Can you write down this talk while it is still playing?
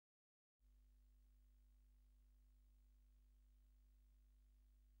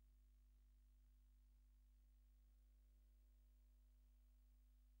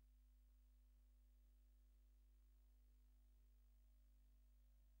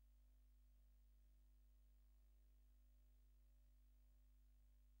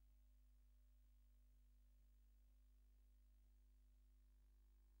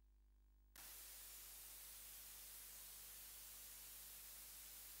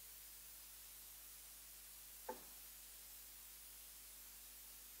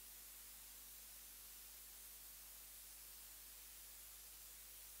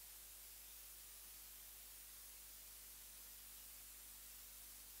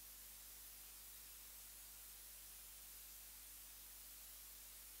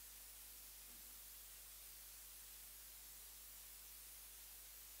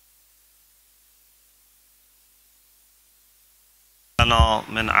لنا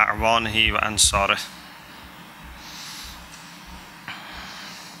من أعوانه وأنصاره.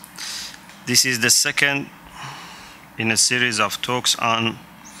 This is the second in a series of talks on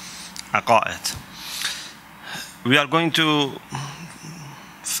aqa'id. We are going to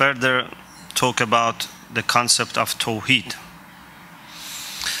further talk about the concept of Tawhid.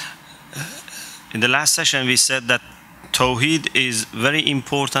 In the last session we said that Tawhid is very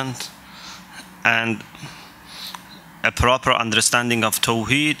important, and a proper understanding of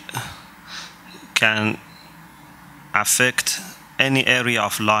Tawhid can affect any area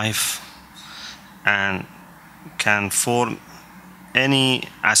of life and can form any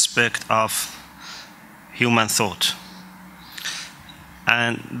aspect of human thought.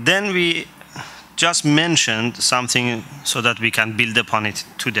 And then we just mentioned something so that we can build upon it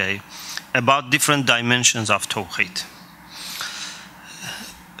today about different dimensions of Tawhid.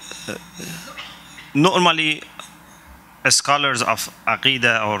 Normally, scholars of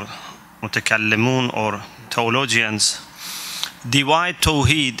Aqidah or Mutakallimun or theologians divide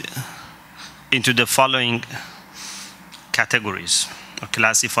Tawhid into the following categories, or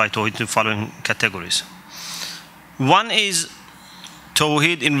classify Tawhid into the following categories. One is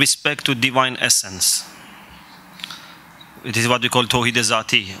Tawhid in respect to divine essence. It is what we call Tawhid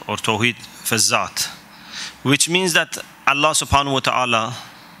Zati or Tawhid Fazat, which means that Allah subhanahu wa ta'ala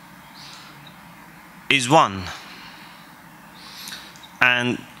is one.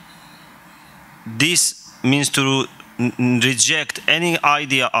 And this means to reject any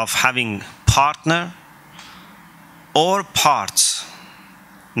idea of having partner or parts.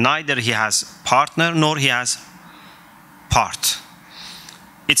 Neither he has partner nor he has part.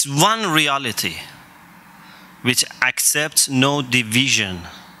 It's one reality which accepts no division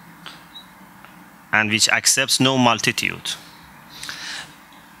and which accepts no multitude.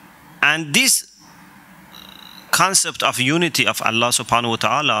 And this concept of unity of Allah subhanahu wa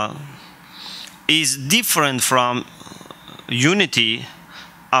ta'ala is different from unity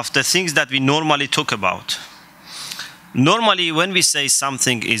of the things that we normally talk about. Normally, when we say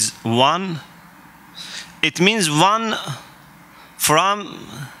something is one, it means one from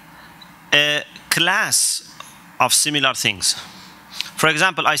a class of similar things. For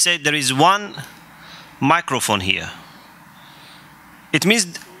example, I say there is one microphone here. It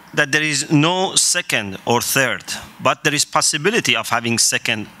means that there is no second or third, but there is possibility of having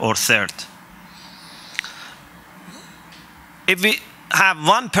second or third. If we have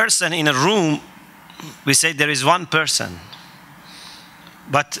one person in a room, we say there is one person.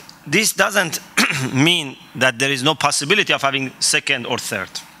 But this doesn't mean that there is no possibility of having second or third.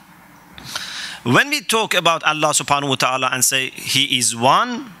 When we talk about Allah subhanahu wa ta'ala and say He is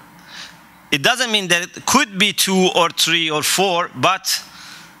one, it doesn't mean that it could be two or three or four, but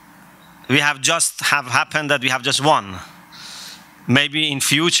we have happened that we have just one. Maybe in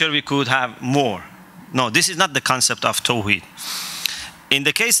future we could have more. No, this is not the concept of Tawhid. In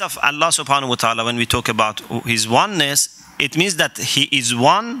the case of Allah subhanahu wa ta'ala, when we talk about His oneness, it means that He is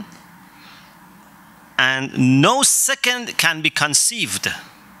one and no second can be conceived.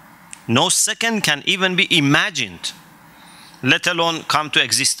 No second can even be imagined, let alone come to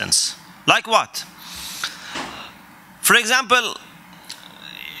existence. Like what? For example,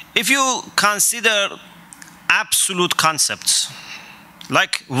 if you consider absolute concepts,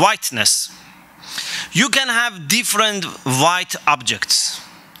 like whiteness, you can have different white objects.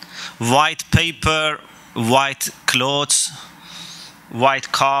 White paper, white clothes,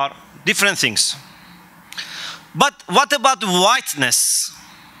 white car, different things. But what about whiteness?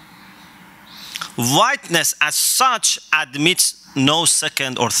 Whiteness as such admits no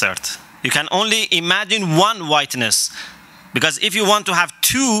second or third. You can only imagine one whiteness. Because if you want to have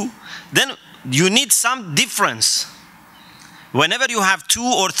two, then you need some difference. Whenever you have two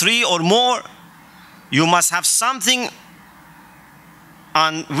or three or more, you must have something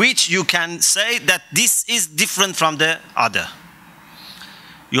on which you can say that this is different from the other.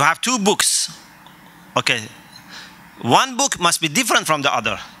 You have two books. Okay. One book must be different from the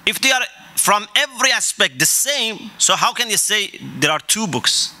other. If they are from every aspect the same, so how can you say there are two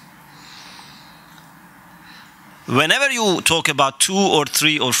books? Whenever you talk about two or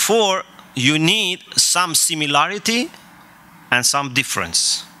three or four, you need some similarity and some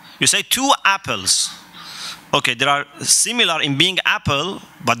difference. You say two apples. Okay, they are similar in being apple,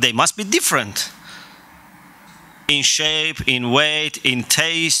 but they must be different in shape, in weight, in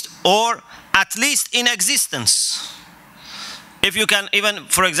taste, or at least in existence. If you can even,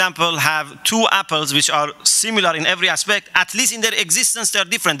 for example, have two apples which are similar in every aspect, at least in their existence they are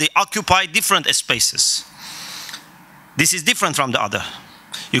different. They occupy different spaces. This is different from the other.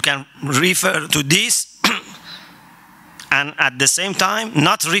 You can refer to this and at the same time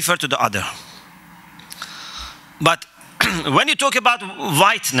not refer to the other. But when you talk about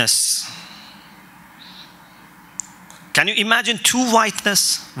whiteness, can you imagine two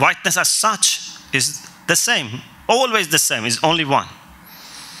whiteness? Whiteness as such is the same, always the same, is only one.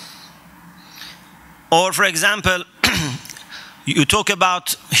 Or for example, you talk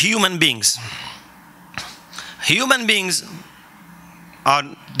about human beings. Human beings are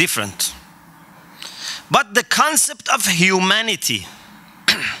different. But the concept of humanity,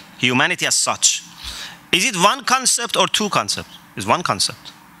 humanity as such, is it one concept or two concepts? It's one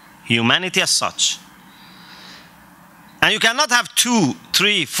concept. Humanity as such. And you cannot have 2,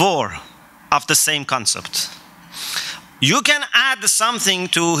 3, 4 of the same concept. You can add something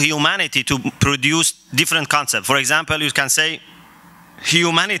to humanity to produce different concepts. For example, you can say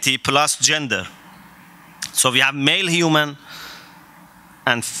humanity plus gender. So we have male human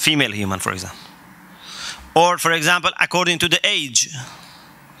and female human, for example. Or for example, according to the age.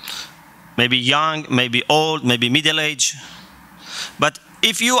 Maybe young, maybe old, maybe middle age. But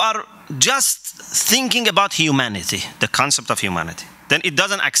if you are just thinking about humanity, the concept of humanity, then it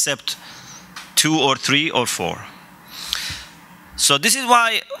doesn't accept 2 or 3 or 4. So this is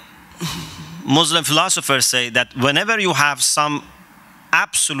why Muslim philosophers say that whenever you have some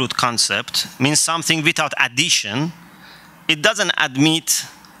absolute concept, means something without addition, it doesn't admit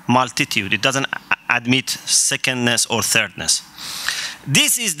multitude, it doesn't admit secondness or thirdness.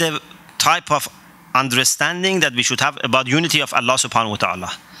 This is the type of understanding that we should have about unity of Allah subhanahu wa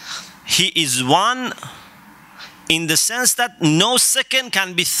ta'ala. He is one in the sense that no second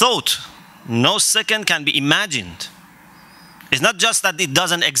can be thought, no second can be imagined. It's not just that it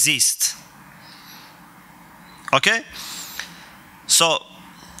doesn't exist. Okay? So,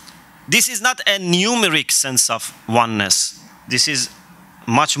 this is not a numeric sense of oneness. This is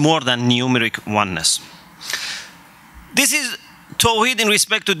much more than numeric oneness. This is Tawhid in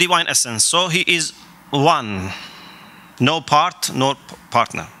respect to divine essence. So he is one. No part, no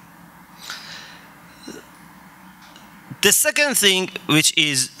partner. The second thing, which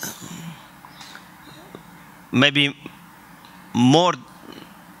is maybe more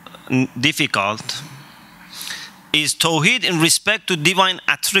difficult, is Tawhid in respect to divine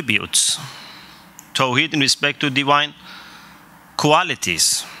attributes. Tawhid in respect to divine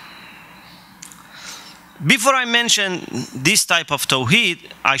qualities. Before I mention this type of Tawhid,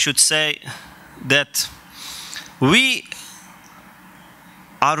 I should say that we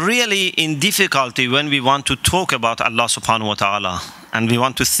are really in difficulty when we want to talk about Allah subhanahu wa ta'ala and we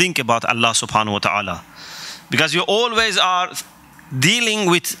want to think about Allah subhanahu wa ta'ala. Because you always are dealing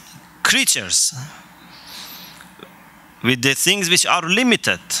with creatures, with the things which are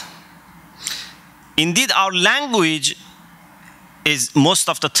limited. Indeed, our language is most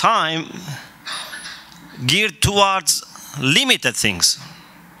of the time geared towards limited things.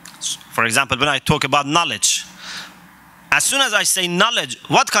 For example, when I talk about knowledge, as soon as I say knowledge,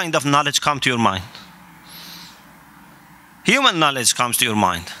 what kind of knowledge comes to your mind? Human knowledge comes to your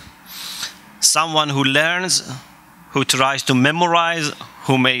mind. Someone who learns, who tries to memorize,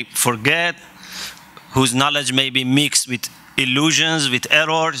 who may forget, whose knowledge may be mixed with illusions, with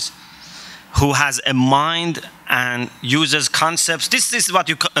errors, who has a mind and uses concepts. This is what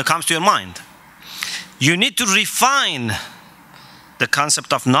comes to your mind. You need to refine the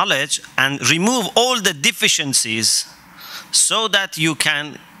concept of knowledge and remove all the deficiencies so that you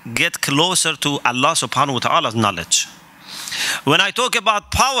can get closer to Allah subhanahu wa ta'ala's knowledge. When I talk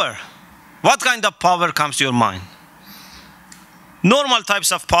about power, what kind of power comes to your mind? Normal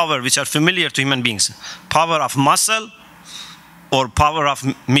types of power which are familiar to human beings. Power of muscle, or power of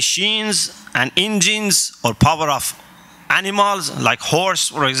machines and engines, or power of animals like horse,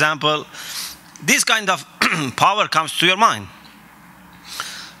 for example. This kind of power comes to your mind.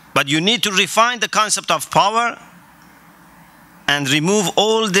 But you need to refine the concept of power and remove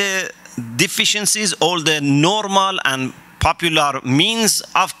all the deficiencies, all the normal and popular means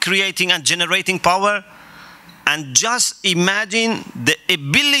of creating and generating power, and just imagine the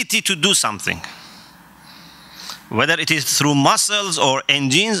ability to do something. Whether it is through muscles or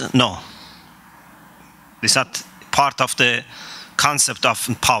engines, no. It's not part of the concept of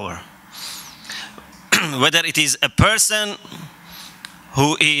power. Whether it is a person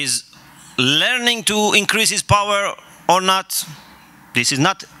who is learning to increase his power or not, this is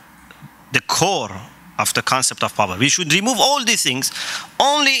not the core of the concept of power. We should remove all these things.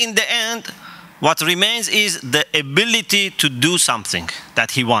 Only in the end, what remains is the ability to do something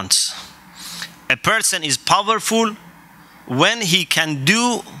that he wants. A person is powerful when he can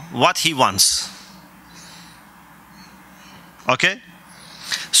do what he wants. Okay?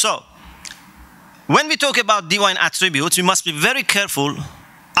 So, when we talk about divine attributes, we must be very careful.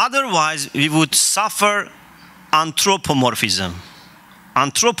 Otherwise, we would suffer anthropomorphism.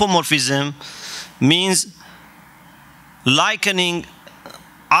 Anthropomorphism means likening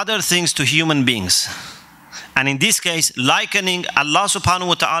other things to human beings. And in this case, likening Allah subhanahu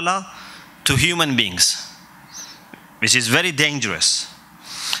wa ta'ala to human beings, which is very dangerous.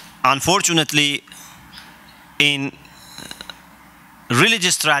 Unfortunately, in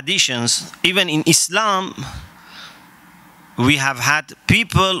religious traditions, even in Islam, we have had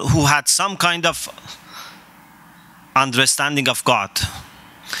people who had some kind of understanding of God.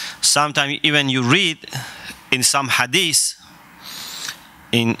 Sometimes even you read in some hadith,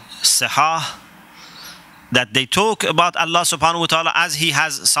 in Sahih, that they talk about Allah subhanahu wa ta'ala as he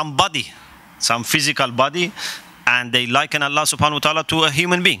has some body, some physical body, and they liken Allah subhanahu wa ta'ala to a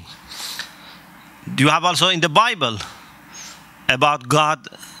human being. You have also in the Bible about God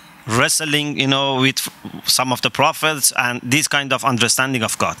wrestling, with some of the prophets and this kind of understanding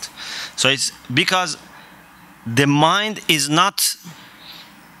of God. So it's because the mind is not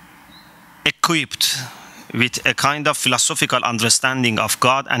equipped with a kind of philosophical understanding of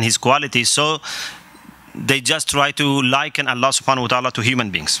God and his qualities, so they just try to liken Allah subhanahu wa ta'ala to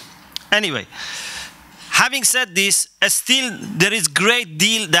human beings. Anyway, having said this, still there is great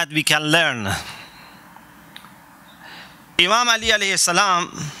deal that we can learn. Imam Ali alayhi salam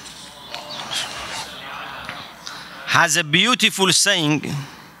has a beautiful saying.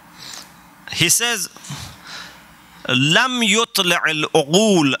 He says, لم يطلع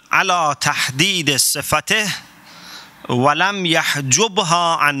العقول على تحديد صفته ولم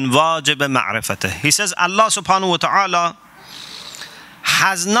يحجبها عن واجب معرفته. He says Allah subhanahu wa ta'ala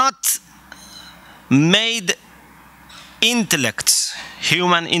has not made intellects,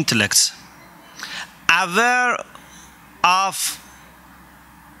 human intellects, aware of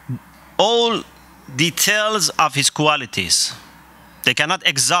all details of his qualities. They cannot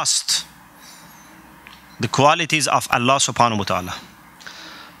exhaust the qualities of Allah subhanahu wa ta'ala.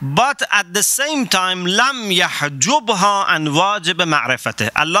 But at the same time, لم يحجبها عن واجب معرفته.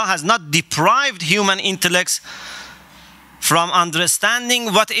 Allah has not deprived human intellects from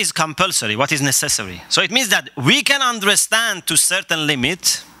understanding what is compulsory, what is necessary. So it means that we can understand to certain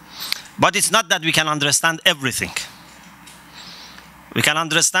limit, but it's not that we can understand everything. We can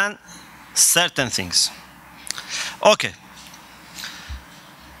understand certain things. Okay.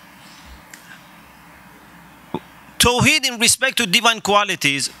 Tawhid in respect to divine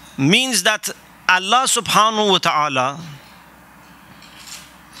qualities means that Allah subhanahu wa ta'ala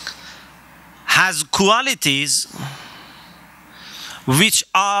has qualities which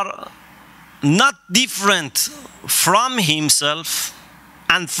are not different from himself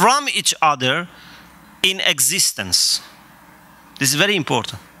and from each other in existence. This is very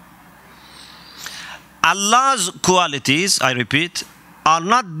important. Allah's qualities, I repeat, are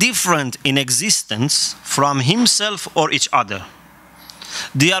not different in existence from himself or each other.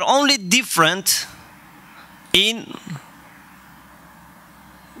 They are only different in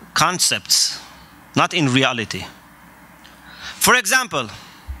concepts, not in reality. For example,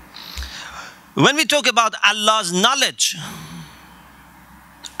 when we talk about Allah's knowledge,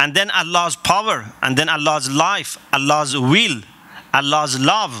 and then Allah's power, and then Allah's life, Allah's will, Allah's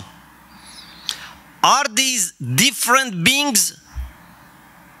love, are these different beings?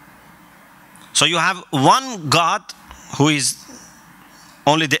 So you have one God who is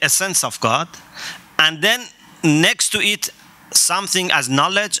only the essence of God, and then next to it something as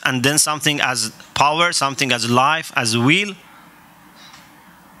knowledge, and then something as power, something as life, as will.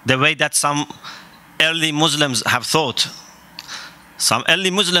 The way that some early Muslims have thought. Some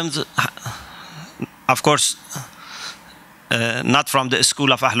early Muslims, of course, not from the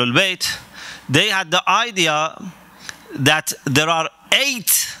school of Ahlul Bayt, they had the idea that there are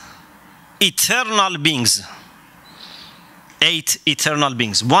 8 eternal beings. 8 eternal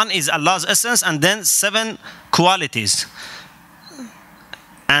beings. One is Allah's essence, and then 7 qualities.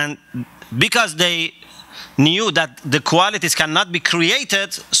 And because they knew that the qualities cannot be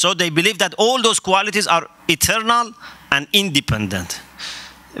created, so they believe that all those qualities are eternal and independent,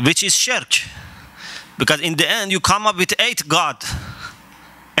 which is shirk. Because in the end, you come up with 8 God,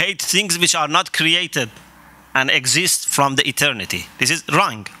 8 things which are not created and exist from the eternity. This is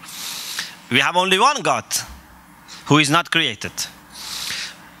wrong. We have only one God who is not created.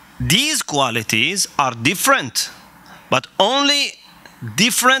 These qualities are different, but only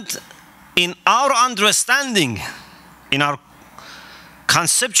different in our understanding, in our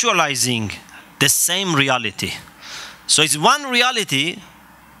conceptualizing the same reality. So it's one reality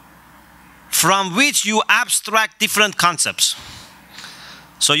from which you abstract different concepts.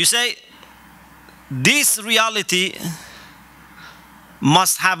 So you say this reality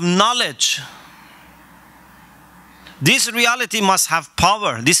must have knowledge. This reality must have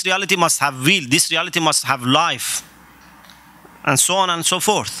power. This reality must have will. This reality must have life. And so on and so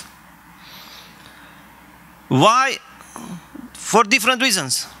forth. Why? For different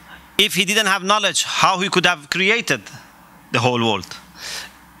reasons. If he didn't have knowledge, how he could have created the whole world?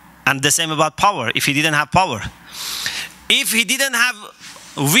 And the same about power, if he didn't have power. If he didn't have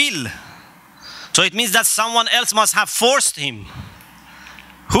will, so it means that someone else must have forced him.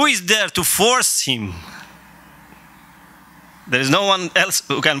 Who is there to force him? There is no one else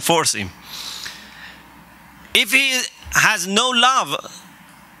who can force him. If he has no love,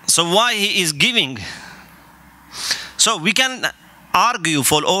 so why he is giving? So we can argue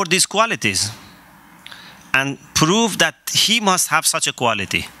for all these qualities and prove that he must have such a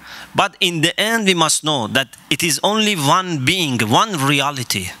quality. But in the end, we must know that it is only one being, one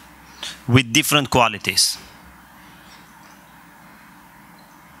reality with different qualities.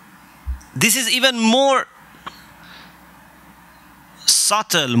 This is even more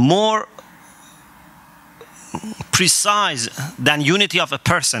subtle, more precise than unity of a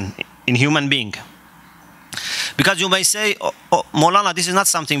person in human being. Because you may say, oh, Maulana, this is not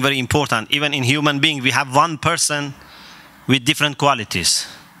something very important. Even in human being, we have one person with different qualities.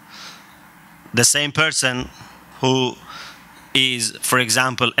 The same person who is, for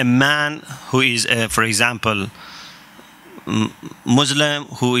example, a man who is, for example, Muslim,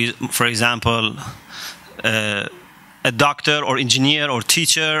 who is, for example, a doctor or engineer or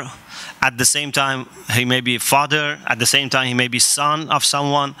teacher. At the same time, he may be a father. At the same time, he may be son of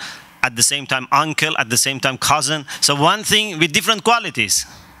someone. At the same time, uncle. At the same time, cousin. So one thing with different qualities.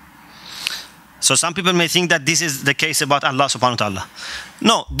 So some people may think that this is the case about Allah subhanahu wa ta'ala.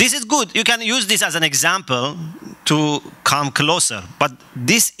 No, this is good. You can use this as an example to come closer. But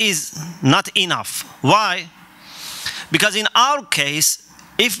this is not enough. Why? Because in our case,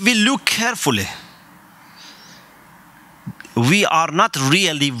 if we look carefully, we are not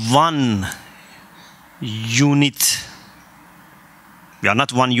really one unit. We are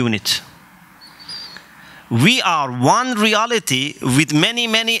not one unit. We are one reality with many,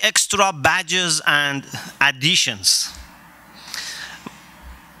 many extra badges and additions.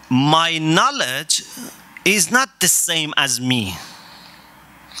 My knowledge is not the same as me.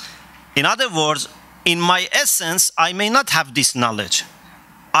 In other words, in my essence, I may not have this knowledge.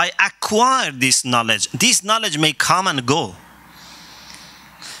 I acquire this knowledge. This knowledge may come and go.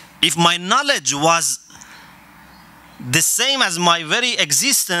 If my knowledge was the same as my very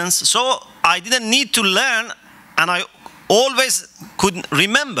existence, so I didn't need to learn and I always could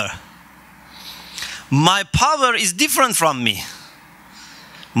remember. My power is different from me.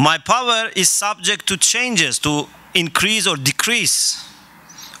 My power is subject to changes, to increase or decrease,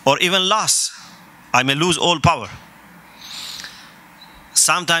 or even loss. I may lose all power.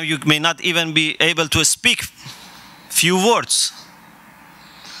 Sometimes you may not even be able to speak few words.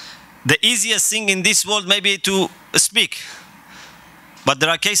 The easiest thing in this world may be to speak. But there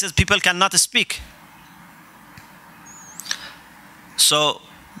are cases people cannot speak. So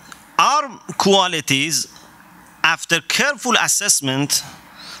our qualities, after careful assessment,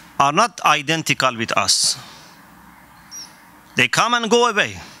 are not identical with us. They come and go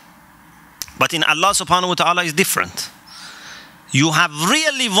away. But in Allah subhanahu wa ta'ala is different. You have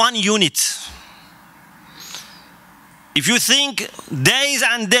really one unit. If you think days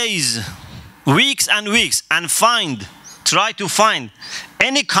and days, weeks and weeks, and try to find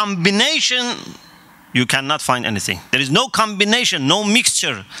any combination, you cannot find anything. There is no combination, no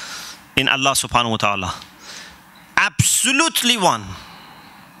mixture in Allah subhanahu wa ta'ala. Absolutely one.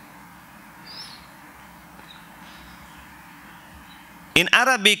 In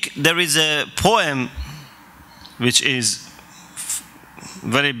Arabic, there is a poem which is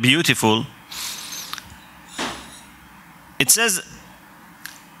very beautiful. It says,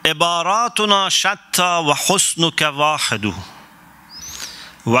 عباراتنا شتى وحسنك واحد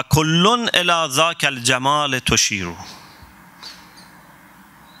وكل إلى ذاك الجمال تشير.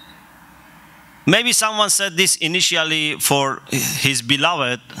 Maybe someone said this initially for his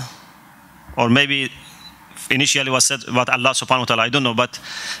beloved, or maybe initially was said about Allah subhanahu wa ta'ala, I don't know, but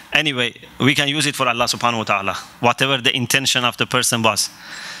anyway, we can use it for Allah subhanahu wa ta'ala, whatever the intention of the person was.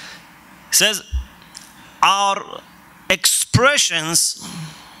 It says, our expressions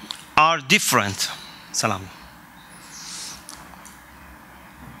are different. Salam.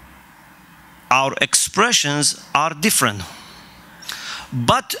 Our expressions are different.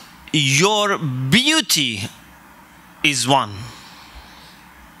 But your beauty is one.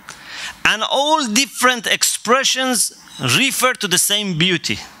 And all different expressions refer to the same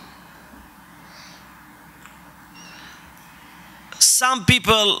beauty. some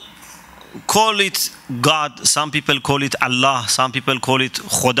people call it God, some people call it Allah, some people call it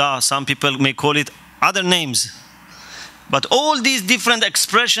Khuda, some people may call it other names. But all these different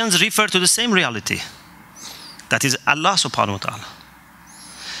expressions refer to the same reality. That is Allah subhanahu wa ta'ala.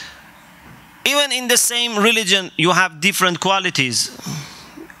 Even in the same religion, you have different qualities.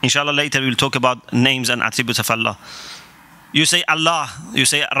 Inshallah, later we'll talk about names and attributes of Allah. You say Allah, you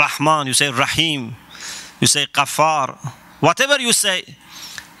say Rahman, you say Rahim, you say Ghaffar. Whatever you say,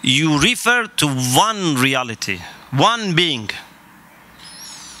 you refer to one reality, one being.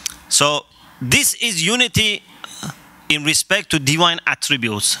 So this is unity in respect to divine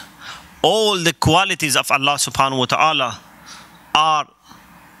attributes. All the qualities of Allah subhanahu wa ta'ala are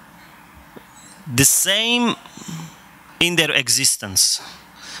the same in their existence.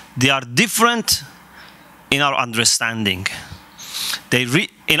 They are different in our understanding.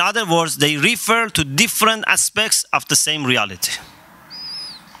 In other words, they refer to different aspects of the same reality.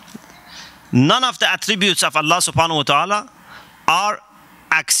 None of the attributes of Allah subhanahu wa ta'ala are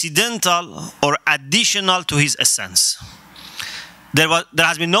accidental or additional to His essence. There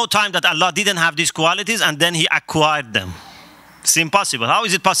has been no time that Allah didn't have these qualities and then He acquired them. It's impossible. How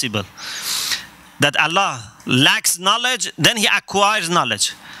is it possible? That Allah lacks knowledge, then He acquires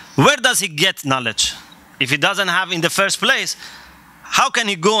knowledge. Where does He get knowledge? If He doesn't have in the first place, how can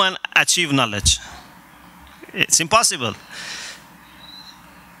He go and achieve knowledge? It's impossible.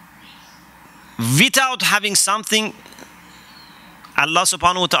 Without having something, Allah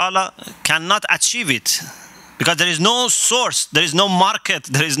subhanahu wa ta'ala cannot achieve it. Because there is no source, there is no market,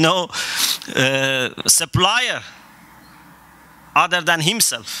 there is no supplier other than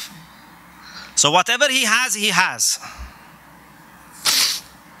Himself. So whatever He has, He has.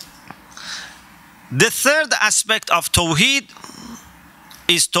 The third aspect of Tawhid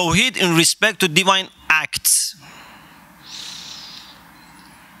is Tawhid in respect to divine acts.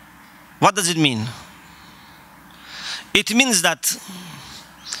 What does it mean? It means that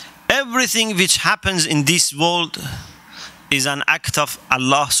everything which happens in this world is an act of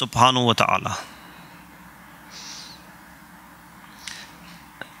Allah subhanahu wa ta'ala.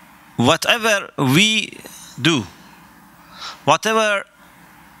 Whatever we do, whatever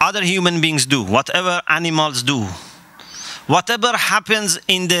other human beings do, whatever animals do, whatever happens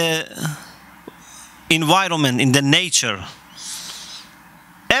in the environment, in the nature,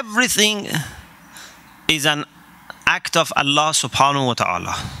 everything is an act of Allah subhanahu wa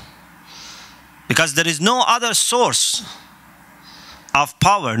ta'ala. Because there is no other source of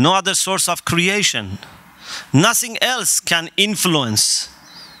power, no other source of creation. Nothing else can influence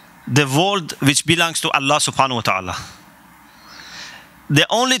the world which belongs to Allah subhanahu wa ta'ala. The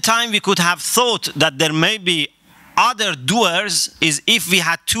only time we could have thought that there may be other doers is if we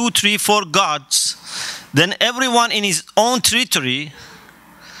had 2, 3, 4 gods, then everyone in his own territory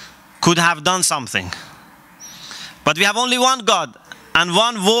could have done something. But we have only one God and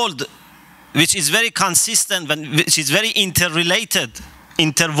one world which is very consistent, which is very interrelated,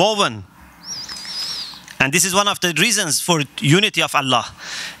 interwoven. And this is one of the reasons for unity of Allah.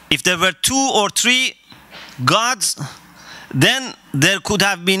 If there were 2 or 3 gods, then there could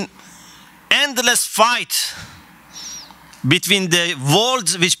have been endless fight between the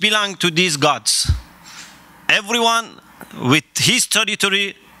worlds which belong to these gods. Everyone with his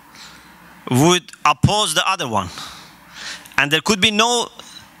territory would oppose the other one. And there could be no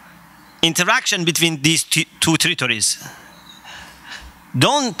interaction between these 2 territories.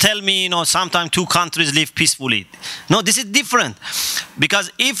 Don't tell me, sometimes 2 countries live peacefully. No, this is different.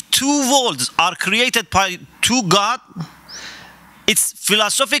 Because if 2 worlds are created by 2 gods, it's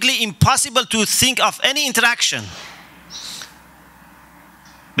philosophically impossible to think of any interaction.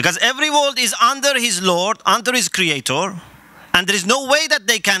 Because every world is under his Lord, under his Creator, and there is no way that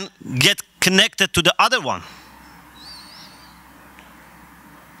they can get connected to the other one.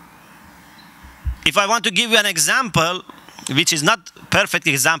 If I want to give you an example, which is not a perfect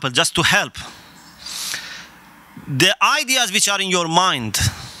example, just to help. The ideas which are in your mind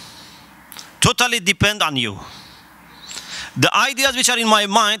totally depend on you. The ideas which are in my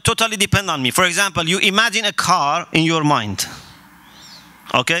mind totally depend on me. For example, you imagine a car in your mind.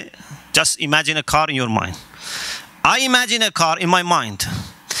 Okay? Just imagine a car in your mind. I imagine a car in my mind.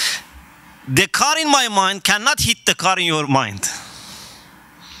 The car in my mind cannot hit the car in your mind.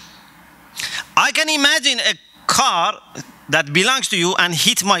 I can imagine a car that belongs to you and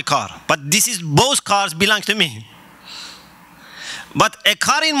hit my car. But both cars belong to me. But a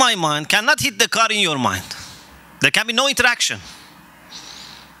car in my mind cannot hit the car in your mind. There can be no interaction.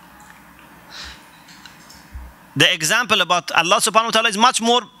 The example about Allah subhanahu wa ta'ala is much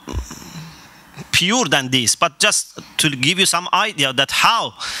more pure than this, but just to give you some idea that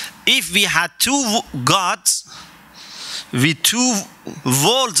how, if we had two gods with two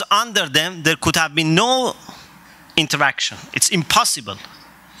worlds under them, there could have been no interaction. It's impossible.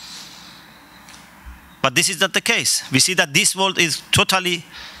 But this is not the case. We see that this world is totally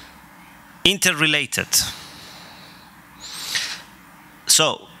interrelated.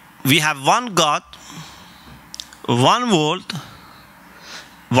 So we have one God, one world.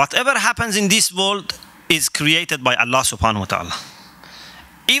 Whatever happens in this world is created by Allah subhanahu wa ta'ala.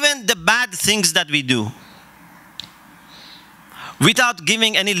 Even the bad things that we do, without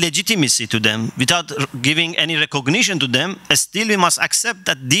giving any legitimacy to them, without giving any recognition to them, still we must accept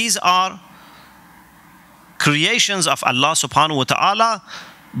that these are creations of Allah subhanahu wa ta'ala,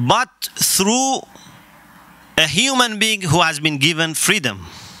 but through a human being who has been given freedom.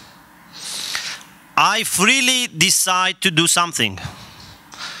 I freely decide to do something.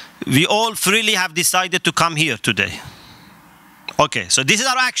 We all freely have decided to come here today. Okay, so this is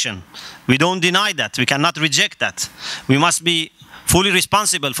our action. We don't deny that. We cannot reject that. We must be fully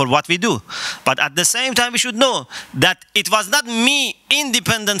responsible for what we do. But at the same time, we should know that it was not me,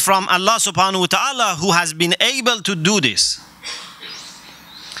 independent from Allah subhanahu wa ta'ala, who has been able to do this.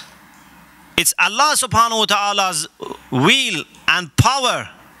 It's Allah subhanahu wa ta'ala's will and power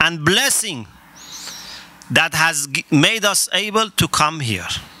and blessing that has made us able to come here.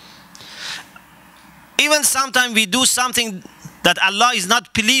 Even sometimes we do something that Allah is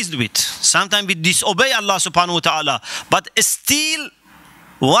not pleased with. Sometimes we disobey Allah subhanahu wa ta'ala. But still,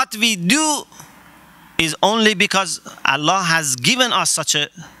 what we do is only because Allah has given us such a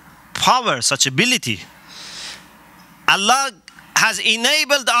power, such ability. Allah has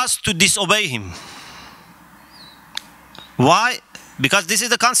enabled us to disobey Him. Why? Because this is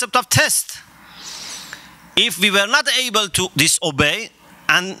the concept of test. If we were not able to disobey,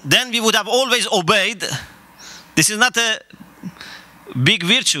 and then we would have always obeyed, this is not a big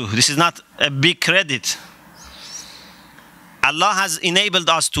virtue. This is not a big credit. Allah has enabled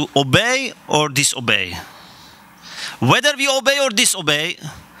us to obey or disobey. Whether we obey or disobey,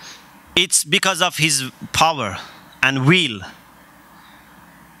 it's because of His power and will.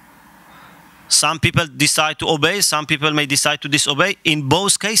 Some people decide to obey, some people may decide to disobey. In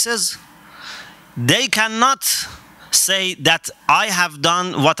both cases, they cannot say that I have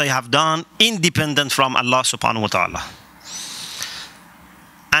done what I have done independent from Allah subhanahu wa ta'ala.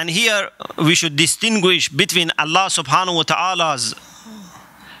 And here we should distinguish between Allah subhanahu wa ta'ala's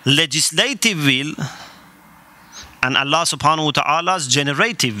legislative will and Allah subhanahu wa ta'ala's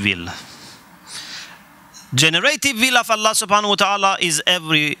generative will. Generative will of Allah subhanahu wa ta'ala is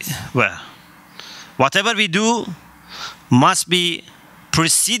everywhere. Whatever we do must be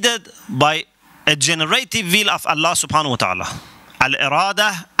preceded by a generative will of Allah subhanahu wa ta'ala.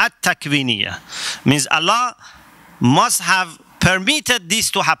 Al-irada at-takwiniya means Allah must have permitted this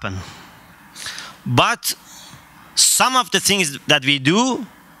to happen. But some of the things that we do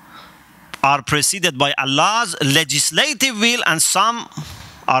are preceded by Allah's legislative will and some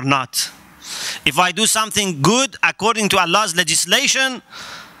are not. If I do something good according to Allah's legislation,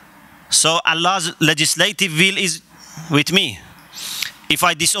 so Allah's legislative will is with me. If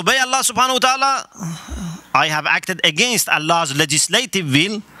I disobey Allah subhanahu wa ta'ala, I have acted against Allah's legislative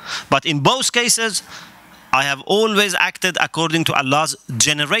will, but in both cases, I have always acted according to Allah's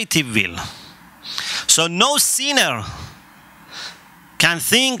generative will. So no sinner can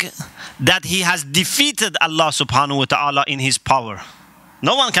think that he has defeated Allah subhanahu wa ta'ala in his power.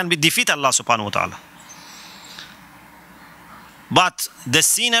 No one can defeat Allah subhanahu wa ta'ala. But the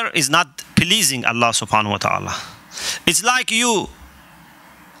sinner is not pleasing Allah subhanahu wa ta'ala. It's like you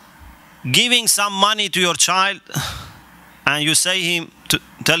giving some money to your child and you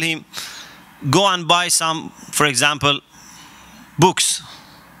tell him, go and buy some, for example, books,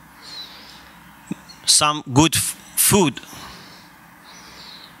 some good food,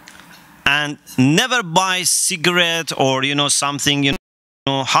 and never buy cigarette or something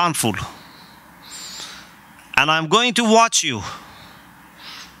harmful. And I'm going to watch you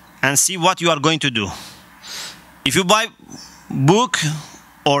and see what you are going to do. If you buy book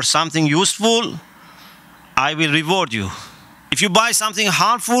or something useful, I will reward you. If you buy something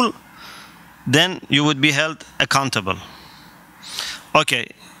harmful, then you would be held accountable. Okay,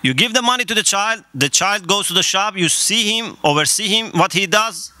 you give the money to the child goes to the shop, you see him, oversee him, what he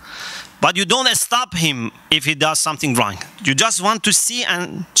does, but you don't stop him if he does something wrong. You just want to see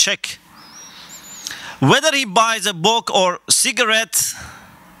and check. Whether he buys a book or cigarette,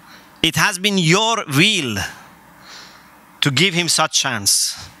 it has been your will to give him such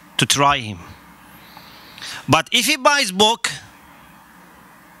chance, to try him. But if he buys book,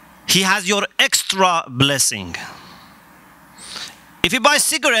 he has your extra blessing. If you buy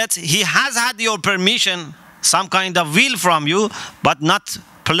cigarettes, he has had your permission, some kind of will from you, but not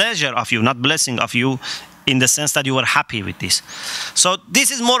pleasure of you, not blessing of you, in the sense that you were happy with this. So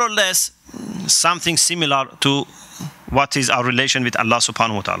this is more or less something similar to what is our relation with Allah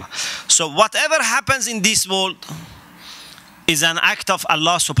subhanahu wa ta'ala. So whatever happens in this world is an act of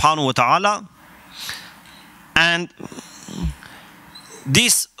Allah subhanahu wa ta'ala. And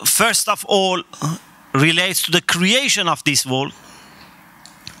this, first of all, relates to the creation of this world.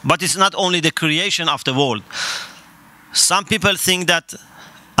 But it's not only the creation of the world. Some people think that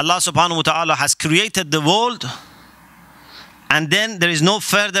Allah subhanahu wa ta'ala has created the world and then there is no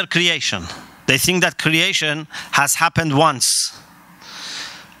further creation. They think that creation has happened once.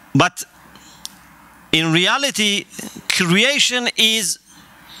 But in reality, creation is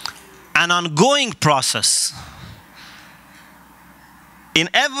an ongoing process. In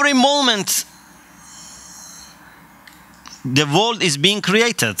every moment, the world is being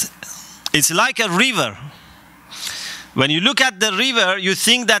created. It's like a river. When you look at the river, you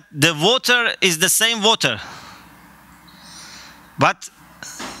think that the water is the same water. But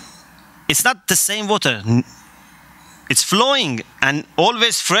it's not the same water. It's flowing and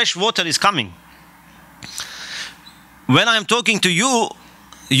always fresh water is coming. When I'm talking to you,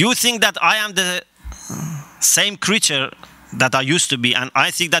 you think that I am the same creature that I used to be, and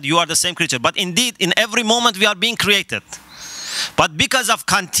I think that you are the same creature. But indeed, in every moment we are being created. But because of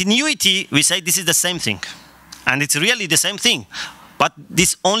continuity, we say this is the same thing. And it's really the same thing. But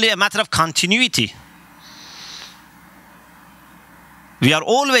this is only a matter of continuity. We are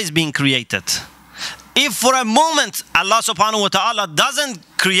always being created. If for a moment Allah subhanahu wa ta'ala doesn't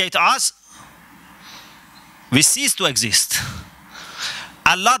create us, we cease to exist.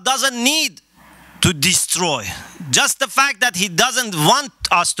 Allah doesn't need to destroy. Just the fact that He doesn't want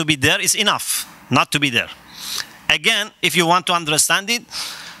us to be there is enough not to be there. Again, if you want to understand it,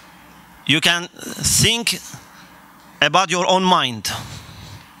 you can think about your own mind.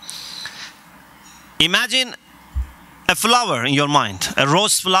 Imagine a flower in your mind, a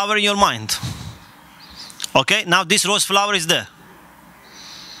rose flower in your mind. Okay, now this rose flower is there.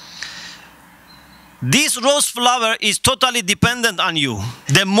 This rose flower is totally dependent on you.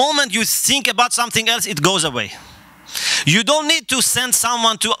 The moment you think about something else, it goes away. You don't need to send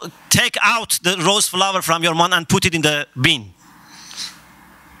someone to take out the rose flower from your mind and put it in the bin.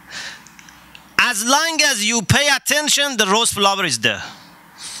 As long as you pay attention, the rose flower is there.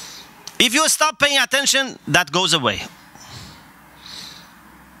 If you stop paying attention, that goes away.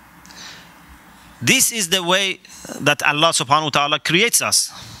 This is the way that Allah subhanahu wa ta'ala creates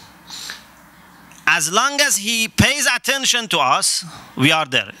us. As long as He pays attention to us, we are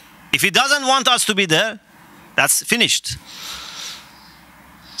there. If He doesn't want us to be there, that's finished.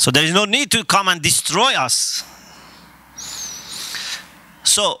 So there is no need to come and destroy us.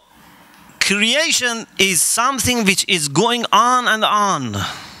 So creation is something which is going on and on.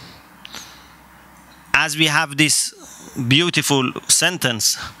 As we have this beautiful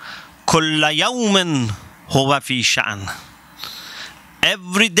sentence, كُلَّ يَوْمٍ هُوَ فِي شَأْنٍ.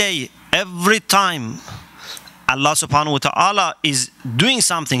 Every day, every time, Allah subhanahu wa ta'ala is doing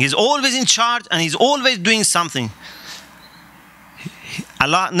something. He's always in charge and He's always doing something.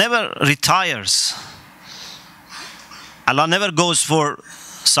 Allah never retires. Allah never goes for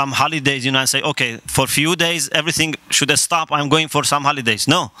some holidays, and say, okay, for a few days, everything should stop. I'm going for some holidays.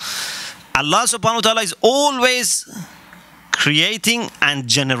 No. Allah subhanahu wa ta'ala is always creating and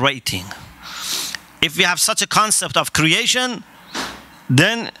generating. If we have such a concept of creation,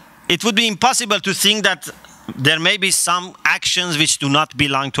 then it would be impossible to think that there may be some actions which do not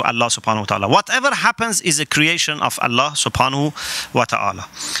belong to Allah subhanahu wa ta'ala. Whatever happens is a creation of Allah subhanahu wa ta'ala.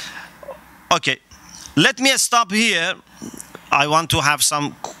 Okay, let me stop here. I want to have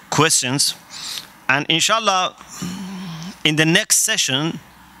some questions. And inshallah, in the next session,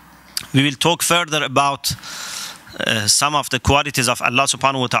 we will talk further about some of the qualities of Allah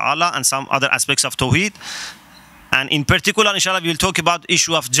subhanahu wa ta'ala and some other aspects of Tawhid. And in particular, inshallah, we will talk about the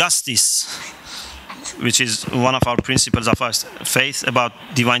issue of justice, which is one of our principles of our faith, about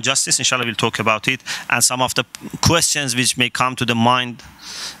divine justice. Inshallah, we'll talk about it, and some of the questions which may come to the mind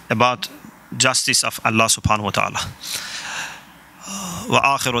about justice of Allah subhanahu wa ta'ala.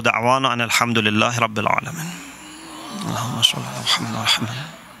 Wa akhiru da'wana an alhamdulillahi rabbil alamin. Allahumma salli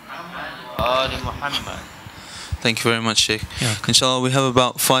ala Muhammad. Thank you very much, Sheikh. Yeah. Inshallah, we have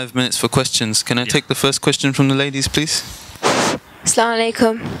about 5 minutes for questions. Can I take the first question from the ladies, please? Assalamu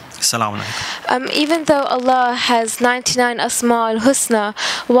alaikum. Assalamu alaikum. Even though Allah has 99 Asma al-Husna,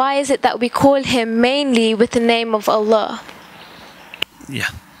 why is it that we call Him mainly with the name of Allah? Yeah.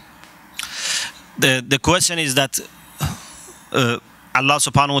 the question is that Allah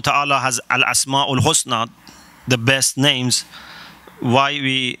subhanahu wa ta'ala has al-asma'ul husna, the best names. Why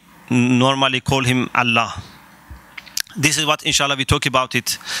we normally call him Allah? This is what inshallah we talk about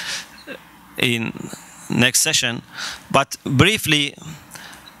it in next session. But briefly,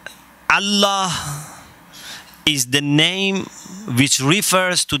 Allah is the name which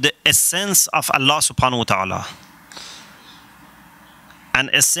refers to the essence of Allah subhanahu wa ta'ala. An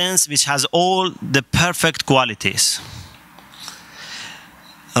essence which has all the perfect qualities.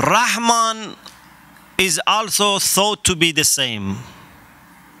 Rahman is also thought to be the same.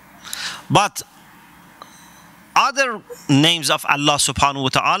 But other names of Allah subhanahu wa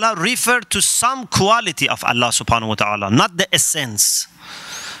ta'ala refer to some quality of Allah subhanahu wa ta'ala, not the essence.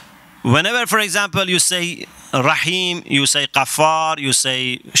 Whenever, for example, you say Rahim, you say Ghaffar, you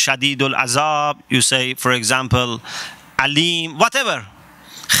say Shadidul Azab, you say, for example, Alim, whatever,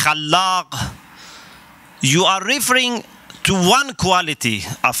 Khallaq, you are referring to one quality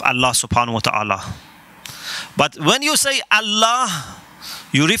of Allah subhanahu wa ta'ala. But when you say Allah,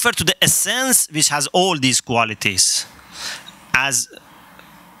 you refer to the essence which has all these qualities. As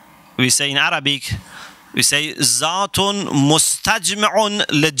we say in Arabic, we say Zatun mustajmi'un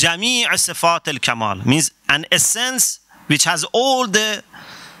li jami' sifat al-kamal, means an essence which has all the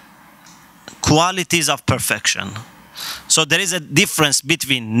qualities of perfection. So there is a difference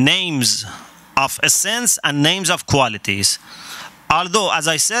between names of essence and names of qualities. Although, as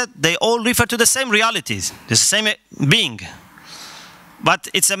I said, they all refer to the same realities, the same being. But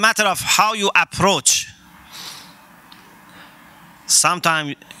it's a matter of how you approach.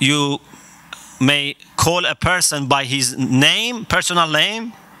 Sometimes you may call a person by his name, personal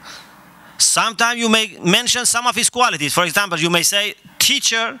name. Sometimes you may mention some of his qualities. For example, you may say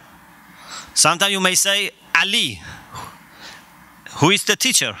teacher. Sometimes you may say Ali, who is the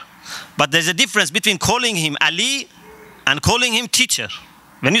teacher. But there's a difference between calling him Ali and calling him teacher.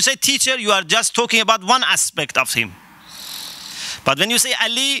 When you say teacher, you are just talking about one aspect of him. But when you say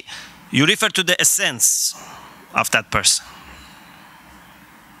Ali, you refer to the essence of that person.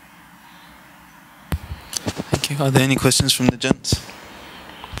 Thank you. Are there any questions from the gents?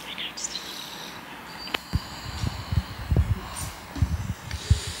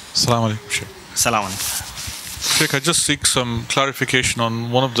 Assalamu alaikum, Sheikh. Assalamu alaikum. Sheikh, I just seek some clarification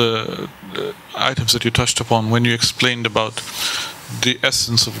on one of the items that you touched upon when you explained about the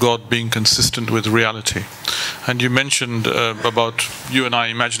essence of God being consistent with reality. And you mentioned about you and I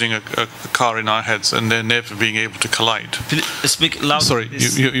imagining a car in our heads and they're never being able to collide. Please speak loud. Sorry,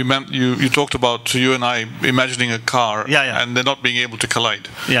 you talked about you and I imagining a car and they're not being able to collide.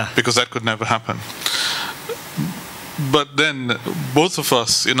 Yeah. Because that could never happen. But then both of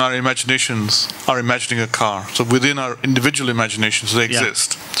us in our imaginations are imagining a car. So within our individual imaginations they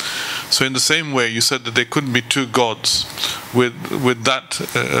exist. So in the same way, you said that there couldn't be two gods. With that,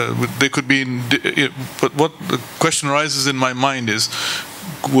 they could be. But what the question arises in my mind is,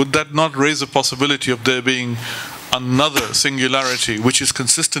 would that not raise a possibility of there being another singularity which is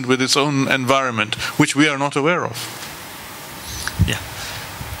consistent with its own environment, which we are not aware of? Yeah.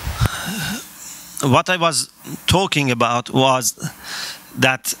 What I was talking about was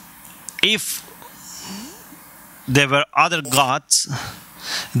that if there were other gods,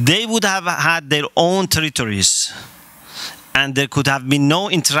 they would have had their own territories and there could have been no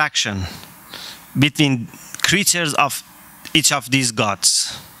interaction between creatures of each of these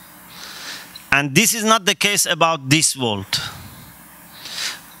gods. And this is not the case about this world.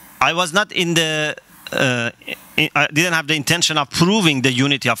 I was not in the I didn't have the intention of proving the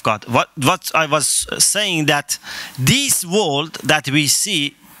unity of God. What I was saying that this world that we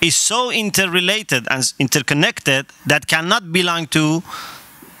see is so interrelated and interconnected that cannot belong to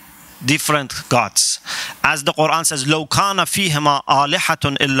different gods. As the Quran says, لو كان فيهما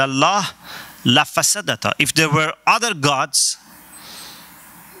آلهة إلا الله لفسدتا. If there were other gods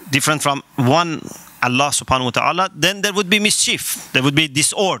different from one Allah subhanahu wa ta'ala, then there would be mischief, there would be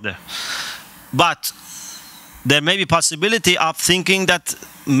disorder. But there may be possibility of thinking that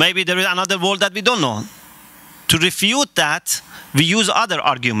maybe there is another world that we don't know. To refute that, we use other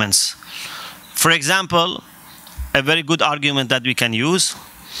arguments. For example, a very good argument that we can use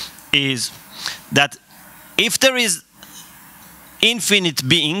is that if there is infinite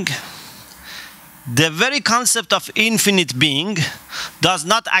being, the very concept of infinite being does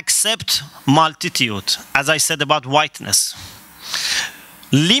not accept multitude, as I said about whiteness.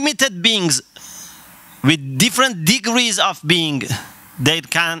 Limited beings with different degrees of being, they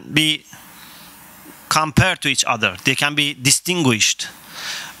can be compared to each other. They can be distinguished.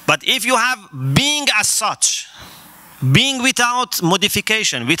 But if you have being as such, being without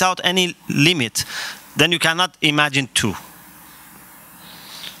modification, without any limit, then you cannot imagine two.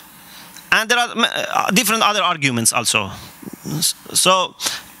 And there are different other arguments also. So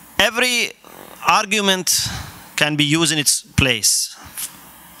every argument can be used in its place.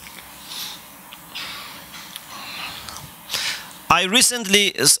 I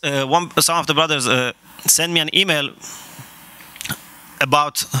recently, some of the brothers sent me an email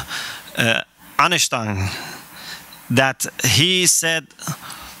about Einstein, that he said,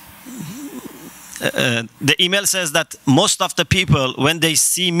 the email says that most of the people, when they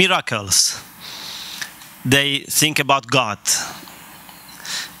see miracles, they think about God.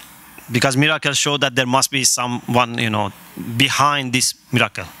 Because miracles show that there must be someone, behind this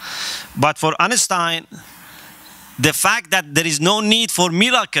miracle. But for Einstein, the fact that there is no need for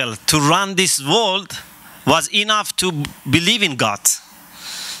miracle to run this world was enough to believe in God.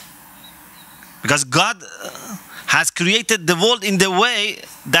 Because God has created the world in the way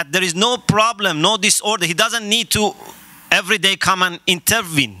that there is no problem, no disorder. He doesn't need to every day come and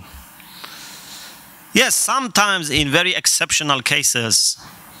intervene. Yes, sometimes in very exceptional cases,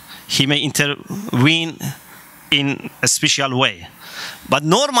 he may intervene in a special way. But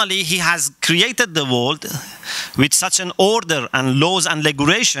normally, he has created the world with such an order and laws and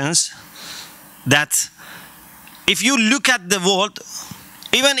regulations that if you look at the world,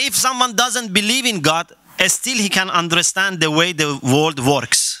 even if someone doesn't believe in God, still he can understand the way the world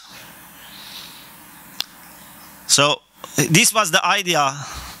works. So this was the idea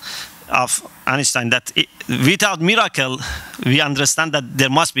of Einstein, that without miracle, we understand that there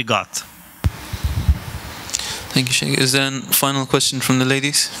must be God. Thank you, Sheikh. Is there a final question from the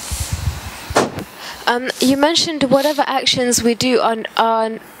ladies? You mentioned whatever actions we do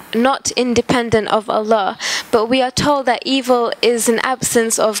are not independent of Allah, but we are told that evil is an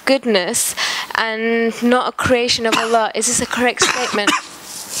absence of goodness and not a creation of Allah. Is this a correct statement?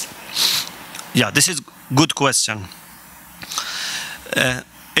 Yeah, this is a good question.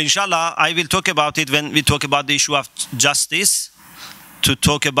 Inshallah, I will talk about it when we talk about the issue of justice, to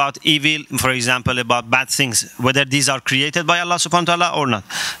talk about evil, for example, about bad things, whether these are created by Allah subhanahu wa ta'ala or not.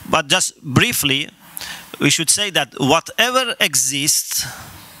 But just briefly, we should say that whatever exists,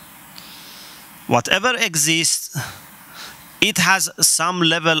 it has some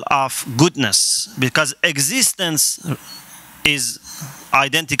level of goodness, because existence is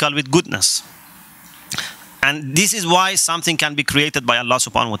identical with goodness. And this is why something can be created by Allah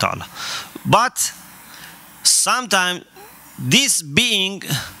subhanahu wa ta'ala. But sometimes this being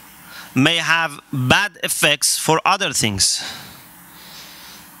may have bad effects for other things.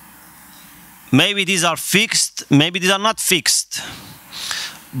 Maybe these are fixed, maybe these are not fixed.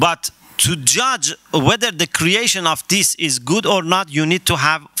 But to judge whether the creation of this is good or not, you need to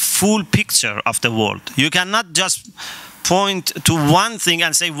have full picture of the world. You cannot just point to one thing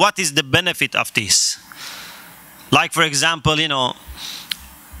and say, what is the benefit of this? Like, for example,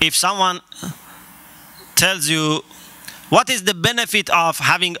 if someone tells you, what is the benefit of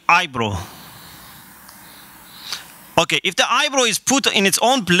having eyebrow? Okay, if the eyebrow is put in its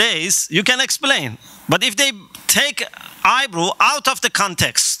own place, you can explain. But if they take eyebrow out of the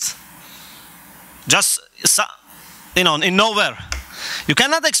context, just, in nowhere, you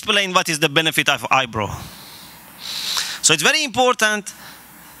cannot explain what is the benefit of eyebrow. So it's very important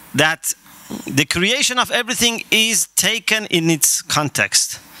that the creation of everything is taken in its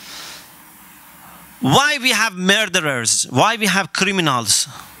context. Why we have murderers? Why we have criminals?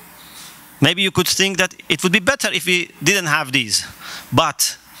 Maybe you could think that it would be better if we didn't have these.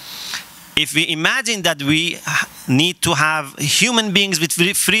 But if we imagine that we need to have human beings with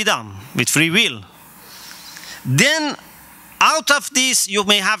freedom, with free will, then out of this you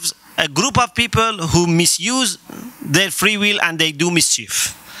may have a group of people who misuse their free will and they do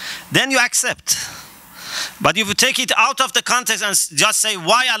mischief. Then you accept. But if you take it out of the context and just say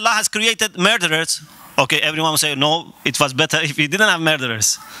why Allah has created murderers, okay, everyone will say, no, it was better if we didn't have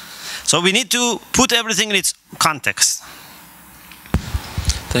murderers. So we need to put everything in its context.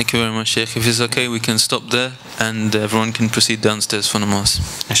 Thank you very much, Sheikh. If it's okay, we can stop there and everyone can proceed downstairs for namaz.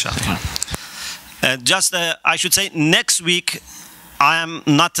 Inshallah. I should say, next week, I am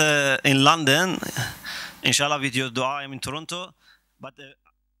not in London. Inshallah, with your dua, I am in Toronto. But